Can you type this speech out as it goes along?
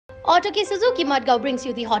Autoki Suzuki Mudgao brings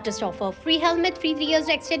you the hottest offer. Free helmet, free 3 years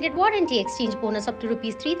extended warranty, exchange bonus up to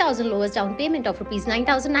rupees 3,000, lowest down payment of rupees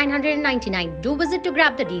 9,999. Do visit to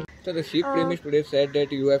grab the deal. So the chief premist today said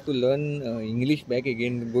that you have to learn English back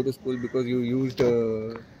again, go to school because you used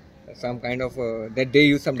some kind of that they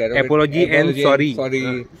used some Apology and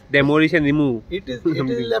sorry. Demolition remove. It is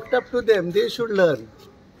left up to them. They should learn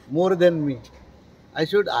more than me. I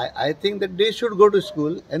think that they should go to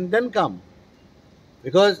school and then come,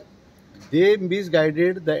 because they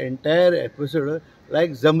misguided the entire episode,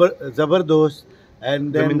 like Zabardost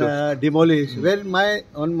and then Demolish. Where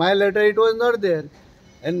on my letter it was not there,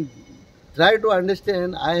 and try to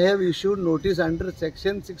understand. I have issued notice under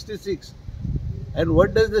section 66, and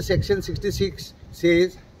what does the section 66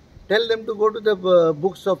 says? Tell them to go to the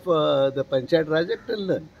books of the Panchayat Raj Act and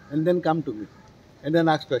learn, and then come to me, and then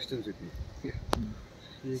ask questions with me.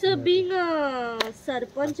 So, being a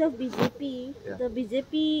Sarpanch of BJP, the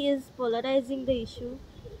BJP is polarizing the issue.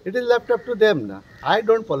 It is left up to them. Na. I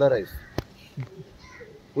don't polarize.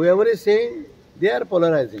 Whoever is saying, they are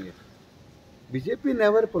polarizing it. BJP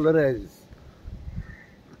never polarizes.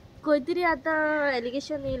 खंयतरी आता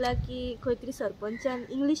allegation येयला की खंयतरी सरपंचान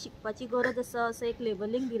English शिकपाची गरज आसा असं एक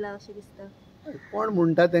लेबलिंग दिला अशें दिसता. कोण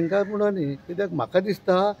म्हणटा तांकां म्हणून न्ही, कित्याक म्हाका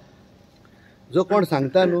दिसता जो कोण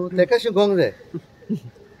सांगता न्हू ताका शिकोवंक जाय.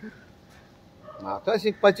 म्हाका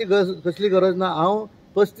शिकपाची कसली गरज ना. हांव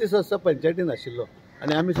 35 वर्सां पंचायतीन आशिल्लो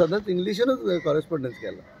आनी आमी सदांच इंग्लिशीनूच कॉरेस्पॉन्डन्स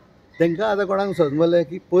केला. तांकां आतां कोणाक समजलें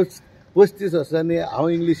की 35 वर्सांनी हांव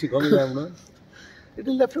इंग्लीश शिकोवंक जाय म्हणून. It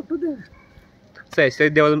is left up to them. So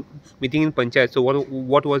yesterday there was a meeting in Panchayat. So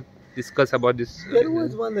what was discussed about this? There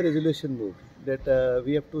was one resolution moved that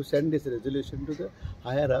we have to send this resolution to the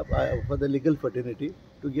higher up for the legal fraternity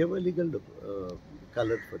to give a legal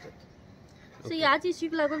color for that. So याच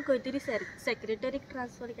इश्यूक लागून खंयतरी सेक्रेटरीक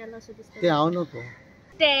transfer केला अशें दिसता. ते हांव नको.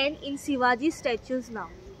 10 in Shivaji statues now.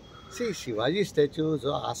 See, Shivaji statue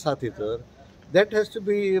जो आसा भितर, that has to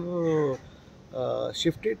be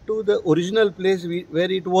shifted to the original place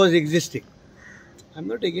where it was existing. I'm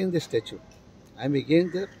not against the statue. I'm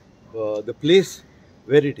against the place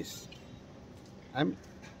where it is.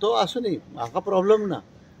 तो आसूं न्ही, म्हाका problem ना.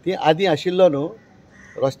 ती आदीं आशिल्लो न्हू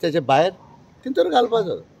रस्त्याच्या भायर, थिंतर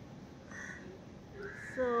घालपाचो.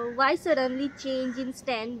 So why suddenly change in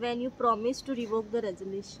stand when you promised to revoke the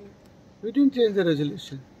resolution? We didn't change the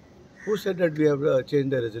resolution. Who said that we have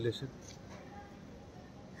changed the resolution?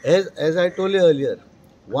 As I told you earlier,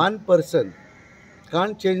 one person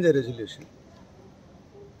can't change the resolution.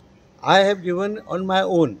 I have given on my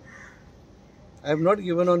own. I have not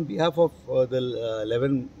given on behalf of the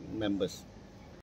 11 members.